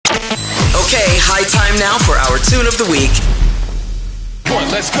Okay, high time now for our tune of the week.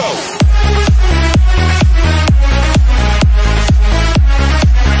 Let's go.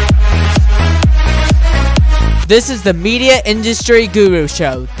 This is the Media Industry Guru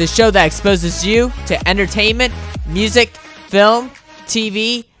Show, the show that exposes you to entertainment, music, film,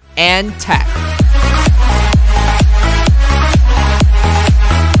 TV, and tech.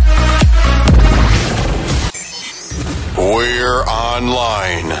 We're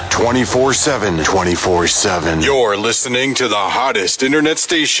online 24/7. 24/7. You're listening to the hottest internet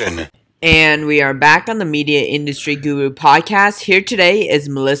station. And we are back on the Media Industry Guru podcast. Here today is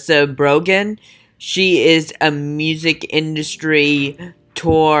Melissa Brogan. She is a music industry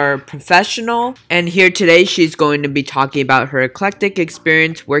tour professional. And here today she's going to be talking about her eclectic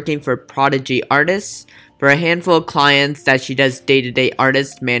experience working for Prodigy Artists, for a handful of clients that she does day-to-day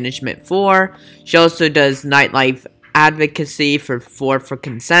artist management for. She also does nightlife advocacy for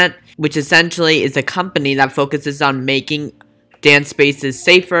Consent, which essentially is a company that focuses on making dance spaces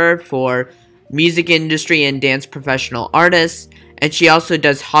safer for music industry and dance professional artists. And she also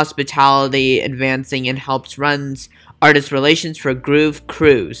does hospitality advancing and runs artist relations for Groove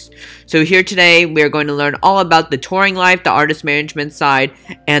Cruise. So here today we are going to learn all about the touring life, the artist management side,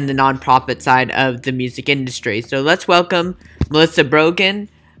 and the nonprofit side of the music industry. So let's welcome Melissa Brogan,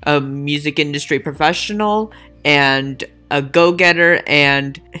 a music industry professional and a go-getter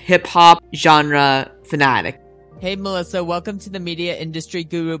and hip-hop genre fanatic. Hey Melissa, welcome to the Media Industry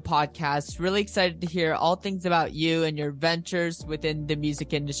Guru podcast. Really excited to hear all things about you and your ventures within the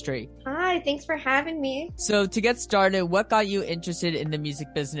music industry. Hi, thanks for having me. So to get started, what got you interested in the music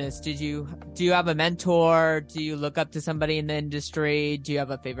business? Do you have a mentor? Do you look up to somebody in the industry? Do you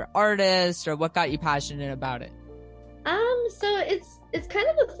have a favorite artist? Or what got you passionate about it? So it's kind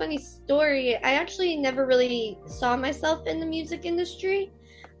of a funny story. I actually never really saw myself in the music industry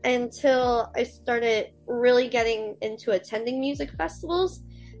until I started really getting into attending music festivals.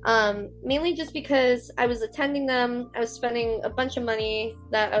 Mainly just because I was attending them, I was spending a bunch of money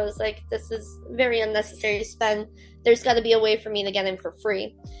that I was like, this is very unnecessary to spend. There's got to be a way for me to get in for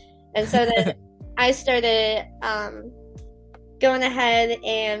free. And so then I started going ahead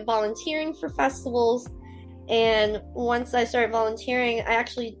and volunteering for festivals. And once I started volunteering, I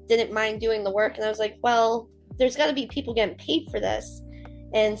actually didn't mind doing the work. And I was like, well, there's got to be people getting paid for this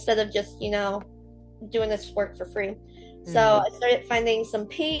instead of just, doing this work for free. So I started finding some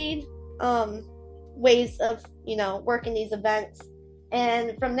paid ways of, working these events.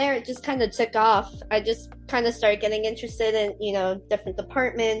 And from there, it just kind of took off. I just kind of started getting interested in, different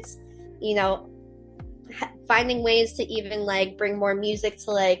departments, finding ways to even bring more music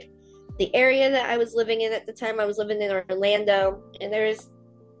to the area that I was living in at the time. I was living in Orlando, and there's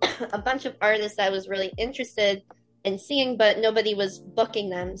a bunch of artists I was really interested in seeing, but nobody was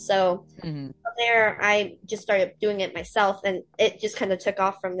booking them. So from there, I just started doing it myself, and it just kind of took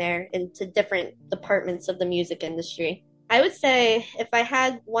off from there into different departments of the music industry. I would say if I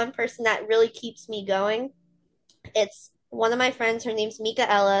had one person that really keeps me going, it's one of my friends. Her name's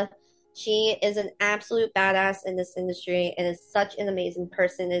Micaela. She is an absolute badass in this industry and is such an amazing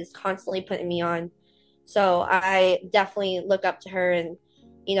person, is constantly putting me on. So I definitely look up to her, and,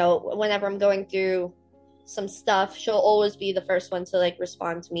 whenever I'm going through some stuff, she'll always be the first one to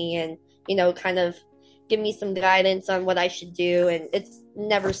respond to me and, kind of give me some guidance on what I should do. And it's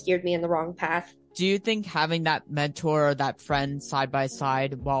never steered me in the wrong path. Do you think having that mentor or that friend side by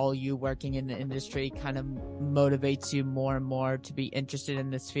side while you working in the industry kind of motivates you more and more to be interested in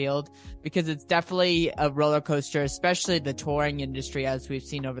this field? Because it's definitely a roller coaster, especially the touring industry, as we've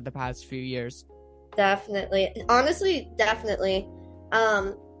seen over the past few years. Definitely. Honestly, definitely.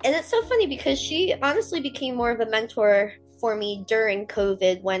 And it's so funny because she honestly became more of a mentor for me during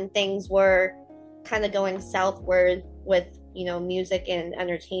COVID, when things were kind of going southward with, music and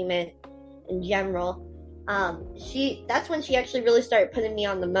entertainment in general. That's when she actually really started putting me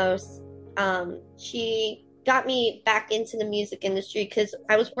on the most. She got me back into the music industry because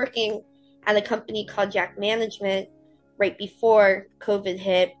I was working at a company called Jack Management right before COVID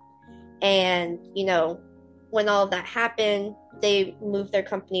hit. And, when all of that happened, they moved their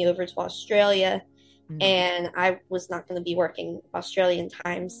company over to Australia. And I was not going to be working Australian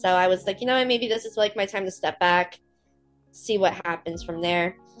time. So I was like, maybe this is my time to step back, see what happens from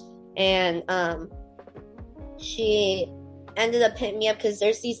there. And she ended up hitting me up because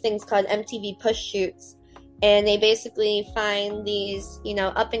there's these things called MTV push shoots, and they basically find these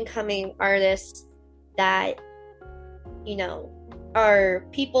up and coming artists that are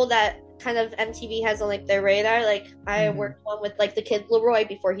people that kind of MTV has on their radar. I worked one with the kid Leroy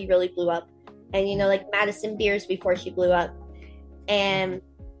before he really blew up, and Madison Beers before she blew up. And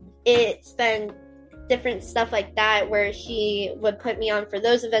it's been different stuff like that where she would put me on for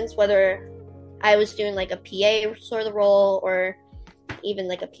those events, whether I was doing like a PA sort of role or even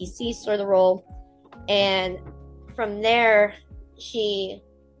like a PC sort of role. And from there, she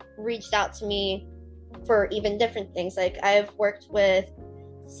reached out to me for even different things. Like I've worked with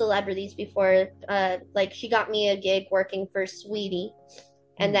celebrities before. Like she got me a gig working for Sweetie.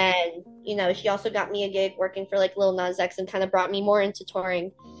 And then, you know, she also got me a gig working for like Lil Nas X and kind of brought me more into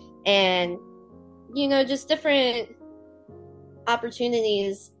touring. And, you know, just different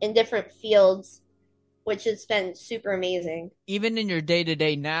opportunities in different fields, which has been super amazing. Even in your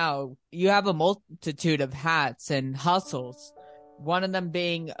day-to-day now, you have a multitude of hats and hustles. One of them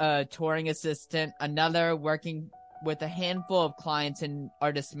being a touring assistant, another working with a handful of clients in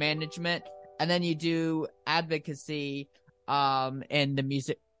artist management, and then you do advocacy in the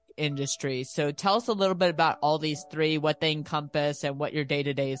music industry. So tell us a little bit about all these three, what they encompass, and what your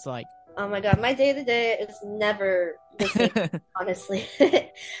day-to-day is like. Oh my God, my day-to-day is never the same, honestly.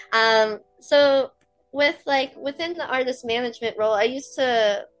 So within the artist management role, I used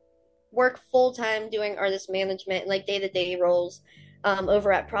to work full-time doing artist management and like day-to-day roles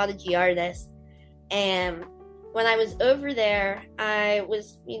over at Prodigy Artists. And when I was over there, I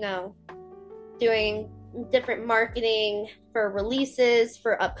was, you know, doing different marketing for releases,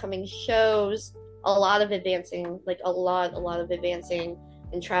 for upcoming shows, a lot of advancing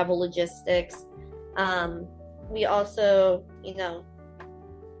in travel logistics. We also, you know,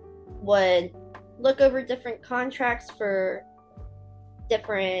 would look over different contracts for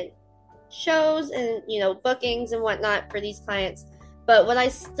different shows and, you know, bookings and whatnot for these clients. But what I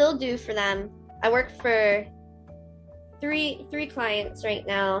still do for them, I work for three clients right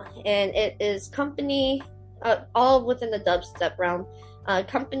now, and it is company, all within the dubstep realm,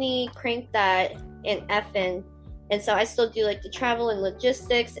 company, Crank That, and Effin. And so I still do like the travel and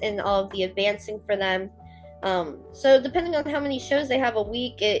logistics and all of the advancing for them. So depending on how many shows they have a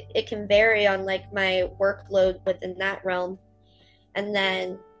week, it can vary on like my workload within that realm. And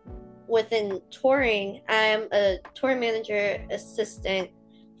then within touring, I'm a tour manager assistant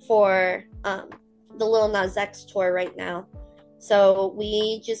for the Lil Nas X tour right now. So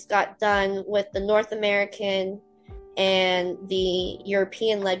we just got done with the North American and the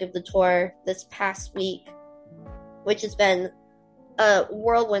European leg of the tour this past week, which has been a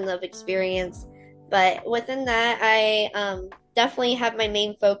whirlwind of experience. But within that, I definitely have my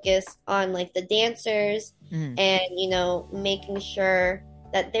main focus on like the dancers and, you know, making sure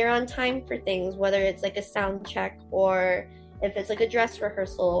that they're on time for things, whether it's like a sound check or if it's like a dress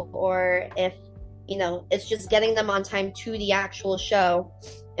rehearsal, or if, you know, it's just getting them on time to the actual show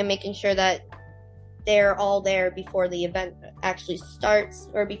and making sure that they're all there before the event actually starts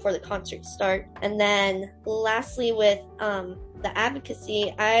or before the concerts start. And then lastly, with the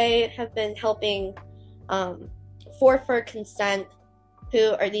advocacy, I have been helping for Consent,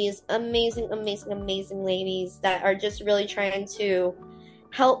 who are these amazing ladies that are just really trying to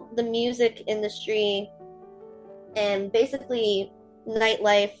help the music industry and basically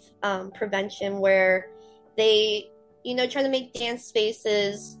nightlife prevention, where they, you know, try to make dance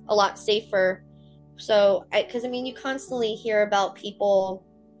spaces a lot safer. So, because I mean, you constantly hear about people,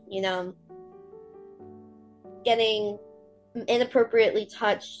 you know, getting inappropriately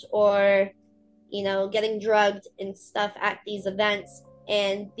touched or, you know, getting drugged and stuff at these events.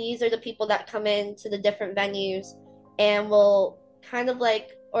 And these are the people that come into the different venues and will kind of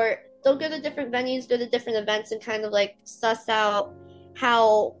like, or they'll go to different venues, go to different events and kind of like suss out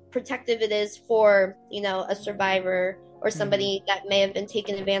how protective it is for, you know, a survivor or somebody that may have been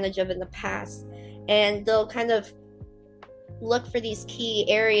taken advantage of in the past. And they'll kind of look for these key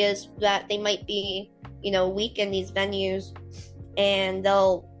areas that they might be, you know, weak in these venues, and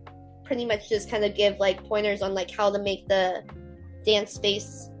they'll pretty much just kind of give like pointers on like how to make the dance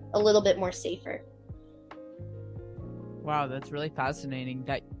space a little bit more safer. Wow, that's really fascinating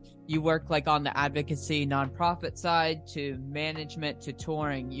that you work like on the advocacy nonprofit side to management to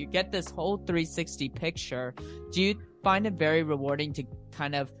touring. You get this whole 360 picture. Do you find it very rewarding to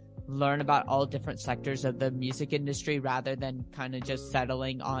kind of learn about all different sectors of the music industry rather than kind of just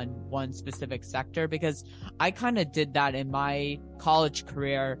settling on one specific sector? Because I kind of did that in my college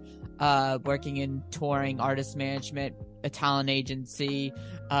career, working in touring, artist management, a talent agency,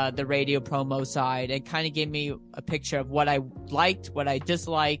 the radio promo side. It kind of gave me a picture of what I liked, what I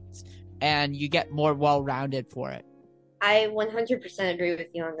disliked, and you get more well-rounded for it. I 100% agree with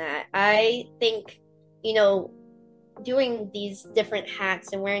you on that. I think, you know, doing these different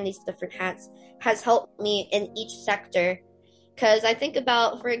hats and wearing these different hats has helped me in each sector. Because I think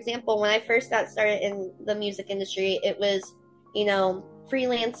about, for example, when I first got started in the music industry, it was, you know,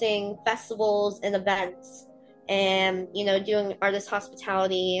 freelancing festivals and events, and doing artist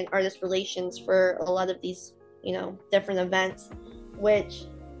hospitality and artist relations for a lot of these different events, which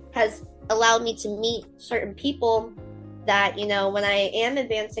has allowed me to meet certain people that when I am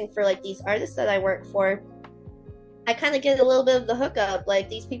advancing for like these artists that I work for, I kind of get a little bit of the hookup. Like,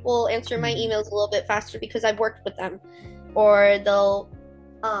 these people answer my emails a little bit faster because I've worked with them, or they'll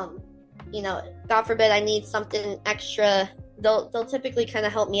God forbid I need something extra, they'll typically kind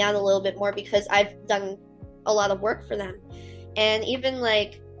of help me out a little bit more because I've done a lot of work for them. And even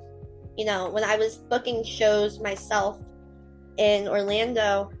like when I was booking shows myself in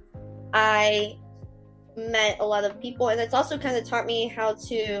Orlando, I met a lot of people, and it's also kind of taught me how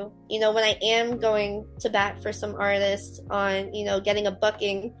to, when I am going to bat for some artists on, getting a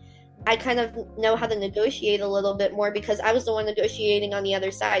booking, I kind of know how to negotiate a little bit more because I was the one negotiating on the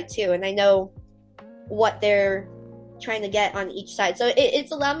other side too, and I know what they're trying to get on each side. So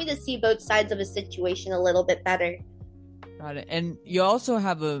it's allowed me to see both sides of a situation a little bit better. Got it. And you also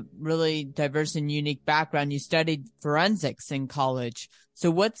have a really diverse and unique background. You studied forensics in college. So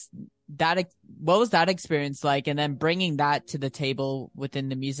what was that experience like? And then bringing that to the table within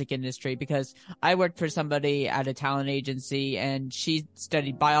the music industry, because I worked for somebody at a talent agency and she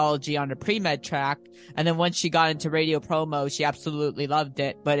studied biology on a pre-med track. And then once she got into radio promo, she absolutely loved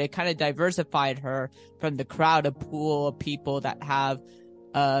it, but it kind of diversified her from the crowded pool of people that have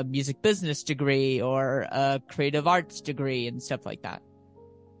a music business degree or a creative arts degree and stuff like that.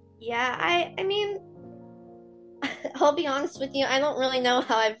 Yeah, I mean, I'll be honest with you, I don't really know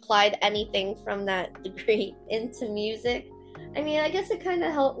how I applied anything from that degree into music. I mean, I guess it kind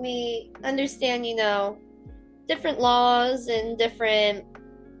of helped me understand, different laws and different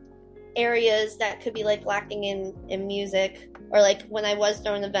areas that could be like lacking in music, or like when I was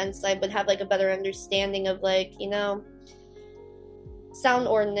throwing events, I would have like a better understanding of like, sound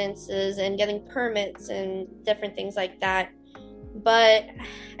ordinances and getting permits and different things like that. But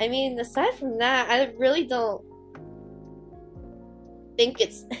I mean, aside from that, I really don't think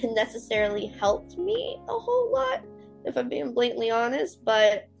it's necessarily helped me a whole lot, if I'm being blatantly honest.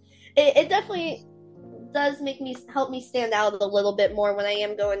 But it definitely does help me stand out a little bit more when I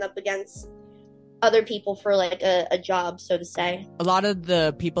am going up against other people for like a job, so to say. A lot of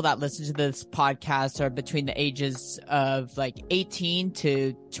the people that listen to this podcast are between the ages of like 18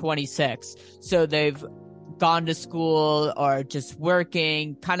 to 26. So they've gone to school or just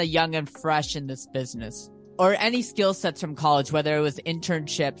working, kind of young and fresh in this business. Or any skill sets from college, whether it was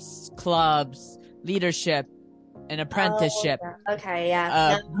internships, clubs, leadership, an apprenticeship. Oh, yeah. Okay,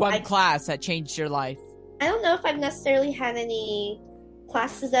 yeah. One class that changed your life. I don't know if I've necessarily had any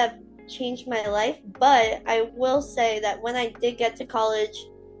classes that changed my life, but I will say that when I did get to college,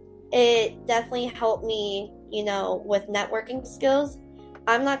 it definitely helped me, with networking skills.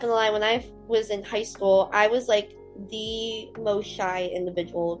 I'm not gonna lie, when I was in high school, I was like the most shy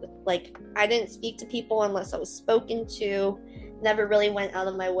individual. Like, I didn't speak to people unless I was spoken to, never really went out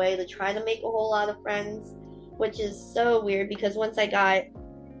of my way to try to make a whole lot of friends, which is so weird because once I got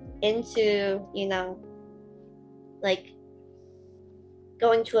into, like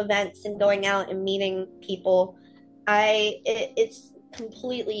going to events and going out and meeting people, it's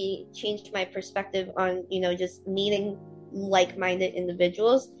completely changed my perspective on, just meeting like-minded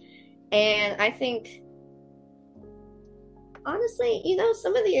individuals. And I think, honestly,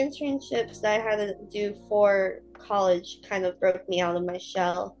 some of the internships that I had to do for college kind of broke me out of my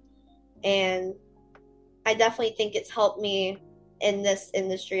shell. And I definitely think it's helped me in this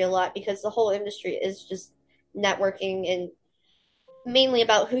industry a lot because the whole industry is just networking and mainly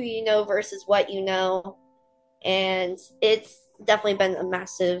about who you know versus what you know. And it's definitely been a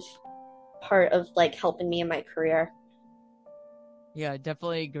massive part of like helping me in my career. Yeah,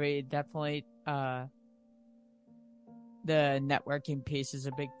 definitely agree. Definitely, the networking piece is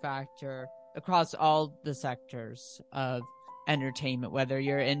a big factor across all the sectors of entertainment, whether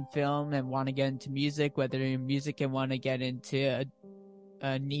you're in film and want to get into music, whether you're in music and want to get into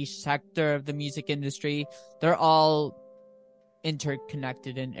a niche sector of the music industry. They're all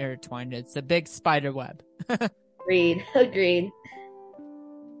interconnected and intertwined. It's a big spider web. Agreed.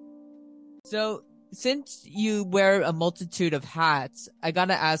 So since you wear a multitude of hats, I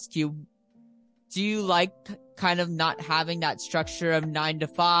gotta ask you, do you like kind of not having that structure of 9 to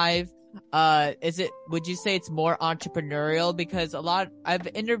 5? Would you say it's more entrepreneurial? Because I've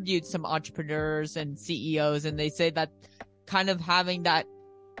interviewed some entrepreneurs and CEOs and they say that kind of having that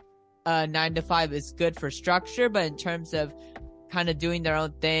 9 to 5 is good for structure, but in terms of kind of doing their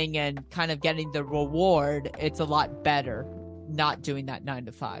own thing and kind of getting the reward, it's a lot better not doing that 9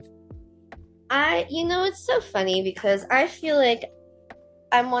 to 5. It's so funny because I feel like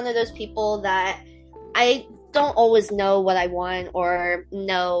I'm one of those people that I don't always know what I want or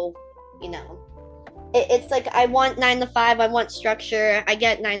know, it's like I want 9 to 5, I want structure. I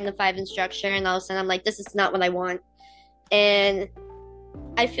get 9 to 5 in structure, and all of a sudden I'm like, this is not what I want. And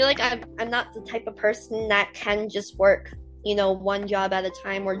I feel like I'm not the type of person that can just work, one job at a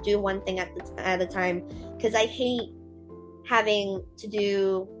time or do one thing at a time, because I hate having to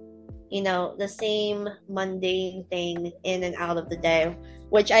do, the same mundane thing in and out of the day,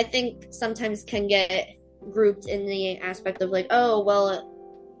 which I think sometimes can get grouped in the aspect of like, oh, well,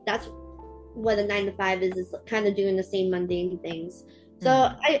 that's what a 9 to 5 is kind of doing the same mundane things. So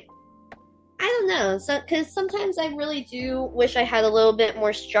I don't know. So, because sometimes I really do wish I had a little bit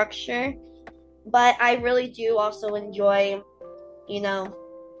more structure, but I really do also enjoy,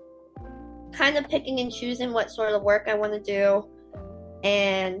 kind of picking and choosing what sort of work I want to do.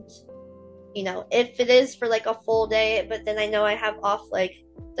 And, if it is for like a full day, but then I know I have off like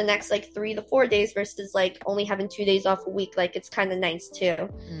the next like 3 to 4 days versus like only having 2 days off a week, like it's kind of nice too.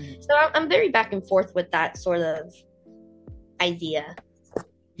 So I'm very back and forth with that sort of idea.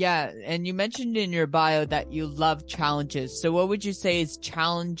 Yeah, and you mentioned in your bio that you love challenges. So what would you say is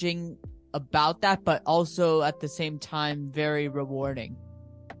challenging about that, but also at the same time very rewarding?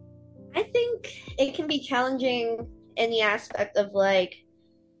 I think it can be challenging in the aspect of like,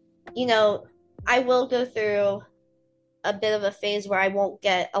 I will go through a bit of a phase where I won't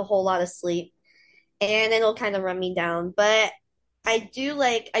get a whole lot of sleep, and it'll kind of run me down. But I do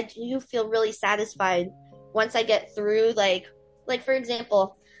feel really satisfied once I get through like for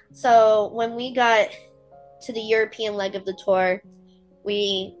example, so when we got to the European leg of the tour,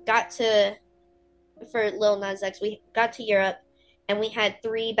 for Lil Nas X, we got to Europe and we had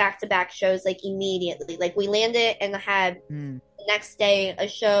 3 back-to-back shows like immediately. Like we landed and had the next day a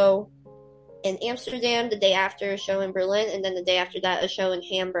show in Amsterdam, the day after a show in Berlin, and then the day after that a show in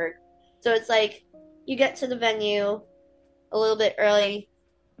Hamburg. So it's like you get to the venue a little bit early,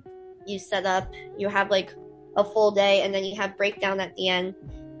 you set up, you have like a full day, and then you have breakdown at the end,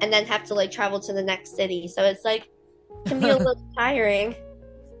 and then have to like travel to the next city. So it's like can be a little tiring.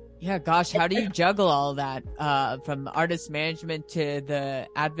 Yeah, gosh, how do you juggle all that from artist management to the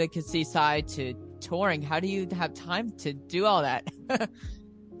advocacy side to touring? How do you have time to do all that?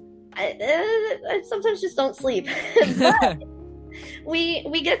 I sometimes just don't sleep. But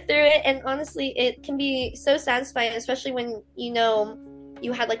we get through it, and honestly it can be so satisfying, especially when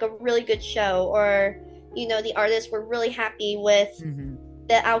you had like a really good show, or the artists were really happy with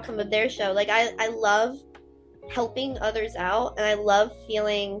the outcome of their show. Like I love helping others out, and I love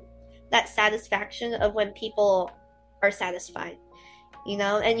feeling that satisfaction of when people are satisfied,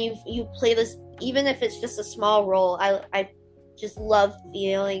 and you play this, even if it's just a small role. I just love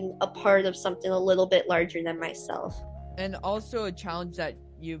feeling a part of something a little bit larger than myself. And also a challenge that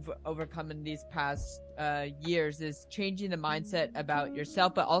you've overcome in these past years is changing the mindset about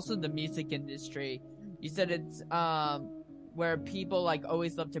yourself, but also the music industry. You said it's where people like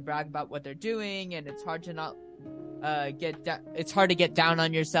always love to brag about what they're doing, and it's hard to not it's hard to get down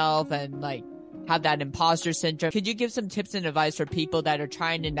on yourself and like have that imposter syndrome. Could you give some tips and advice for people that are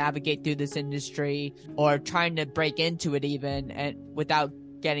trying to navigate through this industry or trying to break into it even, and without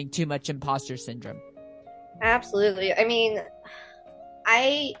getting too much imposter syndrome? Absolutely. I mean,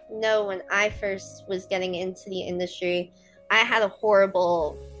 I know when I first was getting into the industry, I had a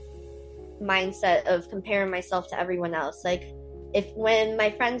horrible mindset of comparing myself to everyone else. Like when my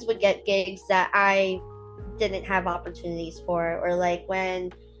friends would get gigs that I didn't have opportunities for, or like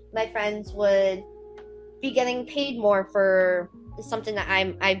when my friends would be getting paid more for something that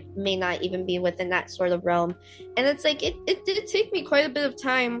I may not even be within that sort of realm. And it's like it did take me quite a bit of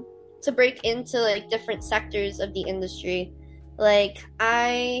time to break into like different sectors of the industry. Like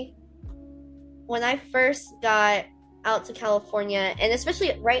when I first got out to California, and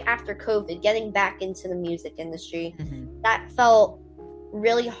especially right after COVID, getting back into the music industry, that felt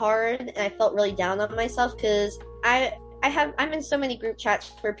really hard, and I felt really down on myself, because I'm in so many group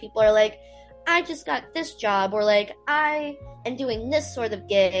chats where people are like, I just got this job, or like I am doing this sort of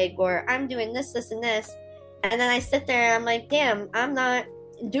gig, or I'm doing this and this, and then I sit there and I'm like, damn, I'm not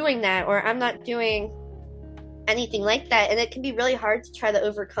doing that, or I'm not doing anything like that. And it can be really hard to try to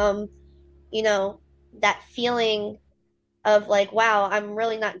overcome that feeling of like, wow, I'm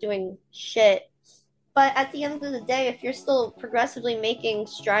really not doing shit. But at the end of the day, if you're still progressively making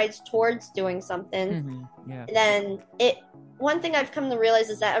strides towards doing something, then one thing I've come to realize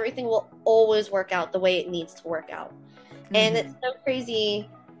is that everything will always work out the way it needs to work out. And it's so crazy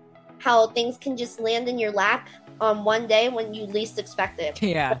how things can just land in your lap on one day when you least expect it.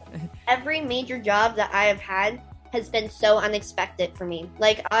 Yeah. Every major job that I have had has been so unexpected for me.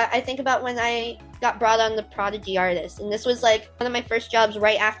 Like, I think about when I got brought on the Prodigy Artists, and this was like one of my first jobs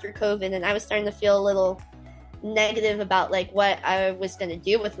right after COVID, and I was starting to feel a little negative about like what I was going to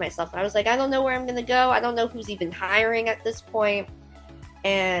do with myself. I was like, I don't know where I'm going to go. I don't know who's even hiring at this point.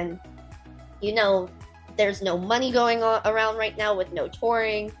 And, you know, there's no money going on around right now with no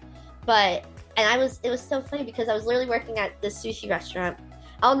touring. But, and it was so funny because I was literally working at this sushi restaurant.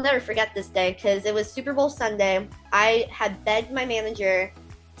 I'll never forget this day because it was Super Bowl Sunday. I had begged my manager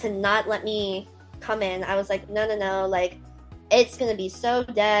to not let me come in. I was like, no, like, it's going to be so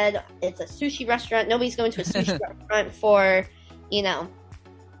dead. It's a sushi restaurant. Nobody's going to a sushi restaurant for, you know,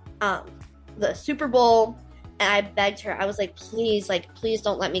 the Super Bowl. And I begged her. I was like, please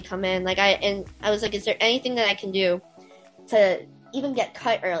don't let me come in. Like, I was like, is there anything that I can do to even get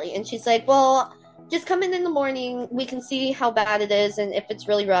cut early? And she's like, well, just come in the morning. We can see how bad it is. And if it's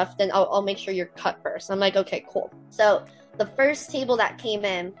really rough, then I'll make sure you're cut first. I'm like, okay, cool. So the first table that came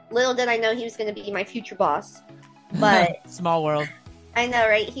in, little did I know he was going to be my future boss. But small world. I know,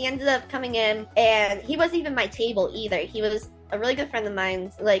 right? He ended up coming in, and he wasn't even my table either. He was a really good friend of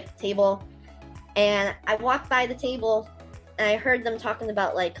mine's, like, table. And I walked by the table, and I heard them talking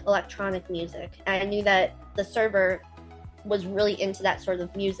about, like, electronic music. And I knew that the server was really into that sort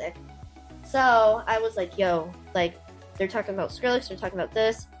of music. So I was like, yo, like, they're talking about Skrillex, they're talking about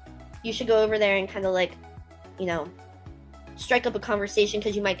this. You should go over there and kind of, like, you know, strike up a conversation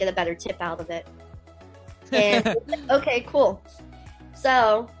because you might get a better tip out of it. And okay, cool.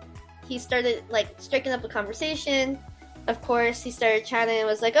 So he started, like, striking up a conversation. Of course, he started chatting and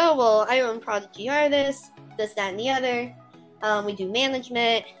was like, oh, well, I own Prodigy Artists, this, that, and the other. We do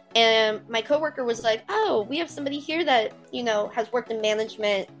management. And my coworker was like, oh, we have somebody here that, you know, has worked in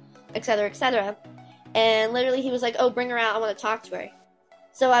management, et cetera, et cetera. And literally he was like, oh, bring her out. I want to talk to her.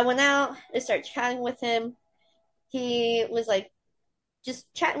 So I went out and started chatting with him. He was, like,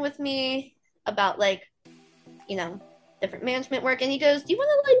 just chatting with me about, like, you know, different management work. And he goes, do you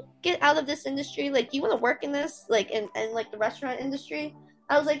want to, like, get out of this industry? Like, do you want to work in this, like, in like, the restaurant industry?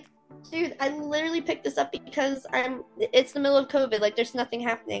 I was like, dude, I literally picked this up because it's the middle of COVID. Like, there's nothing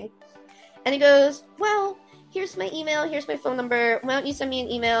happening. And he goes, well, here's my email. Here's my phone number. Why don't you send me an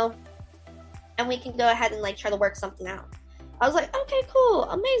email? And we can go ahead and, like, try to work something out. I was like, okay, cool.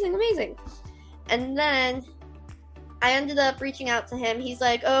 Amazing. And then I ended up reaching out to him. He's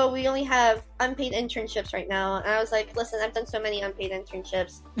like, oh, we only have unpaid internships right now. And I was like, listen, I've done so many unpaid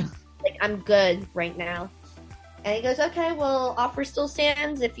internships. Like, I'm good right now. And he goes, okay, well, offer still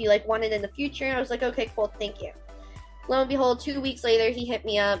stands if you, like, want it in the future. And I was like, okay, cool, thank you. Lo and behold, 2 weeks later, he hit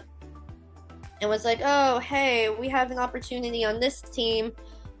me up and was like, oh, hey, we have an opportunity on this team.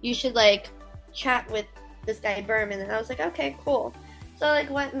 You should, like, chat with this guy Berman. And I was like, okay, cool. So I,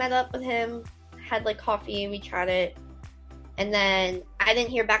 like, went, met up with him, had, like, coffee, we chatted. And then I didn't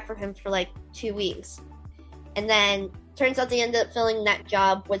hear back from him for, like, 2 weeks. And then turns out they ended up filling that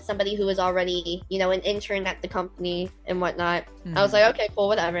job with somebody who was already, you know, an intern at the company and whatnot. Mm-hmm. I was like, okay, cool,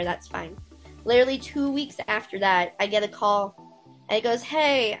 whatever, that's fine. Literally 2 weeks after that, I get a call. And it goes,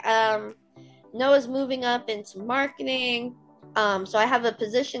 hey, Noah's moving up into marketing. So I have a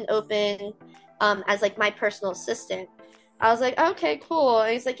position open as, like, my personal assistant. I was like, okay, cool.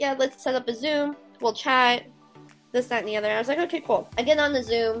 And he's like, yeah, let's set up a Zoom. We'll chat. This, that, and the other. I was like, okay, cool. I get on the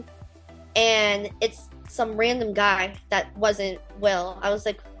Zoom, and it's some random guy that wasn't Will. I was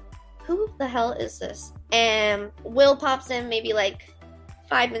like, who the hell is this? And Will pops in maybe, like,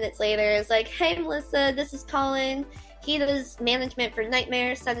 5 minutes later. It's like, hey, Melissa, this is Colin. He does management for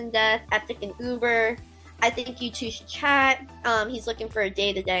Nightmare, Sudden Death, Epic, and Uber. I think you two should chat. He's looking for a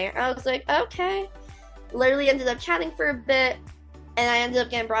day-to-day. I was like, okay. Literally ended up chatting for a bit, and I ended up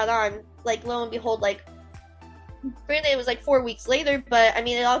getting brought on. Like, lo and behold, like, granted, it was like 4 weeks later, but I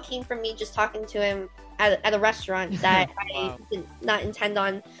mean, it all came from me just talking to him at a restaurant that wow. I did not intend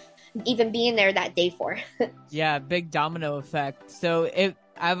on even being there that day for. Yeah, big domino effect. So I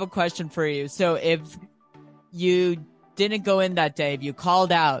have a question for you. So if you didn't go in that day, if you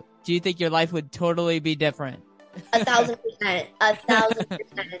called out, do you think your life would totally be different? 1,000%.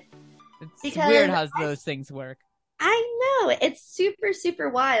 1,000%. It's weird how those things work. I know. It's super, super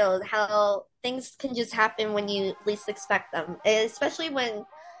wild how things can just happen when you least expect them. Especially when,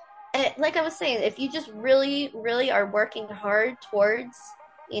 like I was saying, if you just really, really are working hard towards,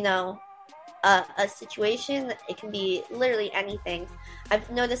 you know, a situation, it can be literally anything. I've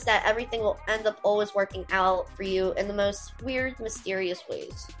noticed that everything will end up always working out for you in the most weird, mysterious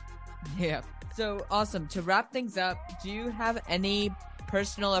ways. Yeah. So awesome. To wrap things up, do you have any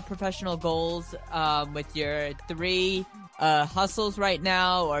personal or professional goals with your 3 hustles right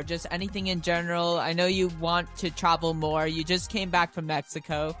now, or just anything in general? I know you want to travel more. You just came back from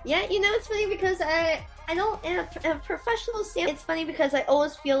Mexico. Yeah, it's funny because I don't, in a professional standpoint, it's funny because I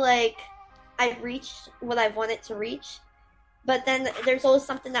always feel like I've reached what I wanted to reach, but then there's always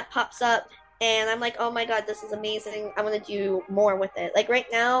something that pops up, and I'm like, oh my god, this is amazing. I want to do more with it. Like right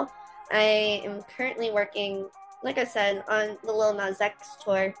now, I am currently working, like I said, on the Lil Nas X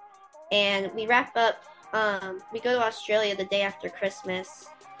tour, and we wrap up. We go to Australia the day after Christmas,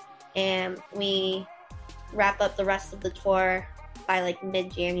 and we wrap up the rest of the tour by like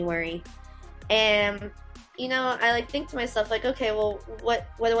mid-January. And I like think to myself like, okay, well, what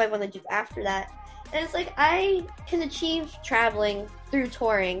do I want to do after that? And it's like I can achieve traveling through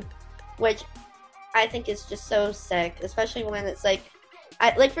touring, which I think is just so sick, especially when it's like,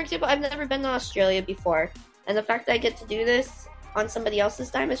 for example, I've never been to Australia before, and the fact that I get to do this on somebody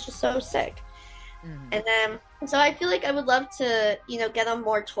else's time is just so sick. And then, so I feel like I would love to, get on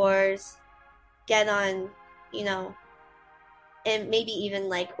more tours, get on, and maybe even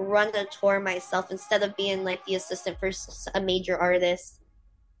like run a tour myself instead of being like the assistant for a major artist.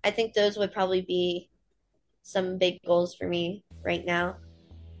 I think those would probably be some big goals for me right now.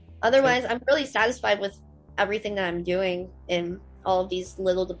 Otherwise, I'm really satisfied with everything that I'm doing in all of these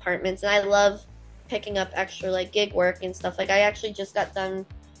little departments. And I love picking up extra like gig work and stuff. Like I actually just got done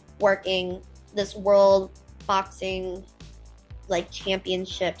working this world boxing like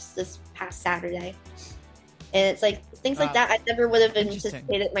championships this past Saturday. And it's like things like that I never would have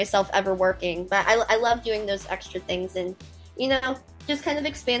anticipated myself ever working. But I love doing those extra things and, just kind of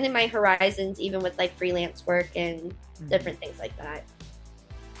expanding my horizons even with like freelance work and different things like that.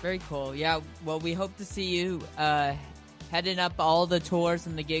 Very cool. Yeah, well, we hope to see you heading up all the tours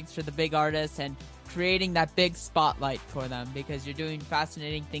and the gigs for the big artists and creating that big spotlight for them, because you're doing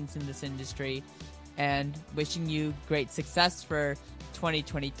fascinating things in this industry, and wishing you great success for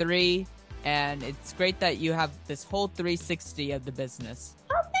 2023. And it's great that you have this whole 360 of the business.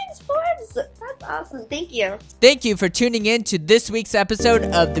 Oh, thanks, Forbes. That's awesome. Thank you. Thank you for tuning in to this week's episode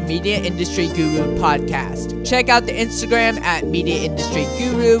of the Media Industry Guru podcast. Check out the Instagram at Media Industry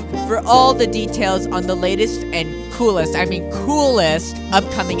Guru for all the details on the latest and coolest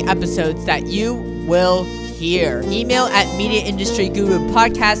upcoming episodes that you will hear. Email at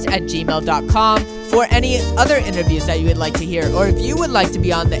mediaindustrygurupodcast@gmail.com for any other interviews that you would like to hear, or if you would like to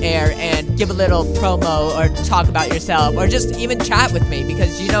be on the air and give a little promo or talk about yourself, or just even chat with me,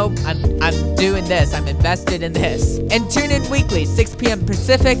 because I'm doing this, I'm invested in this. And tune in weekly, 6 p.m.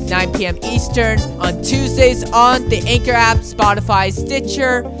 Pacific, 9 p.m. Eastern, on Tuesdays on the Anchor app, Spotify,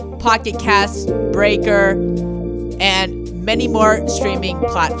 Stitcher, Pocket Cast, Breaker, and many more streaming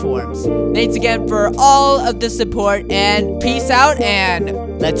platforms. Thanks again for all of the support, and peace out, and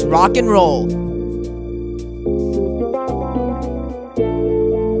let's rock and roll.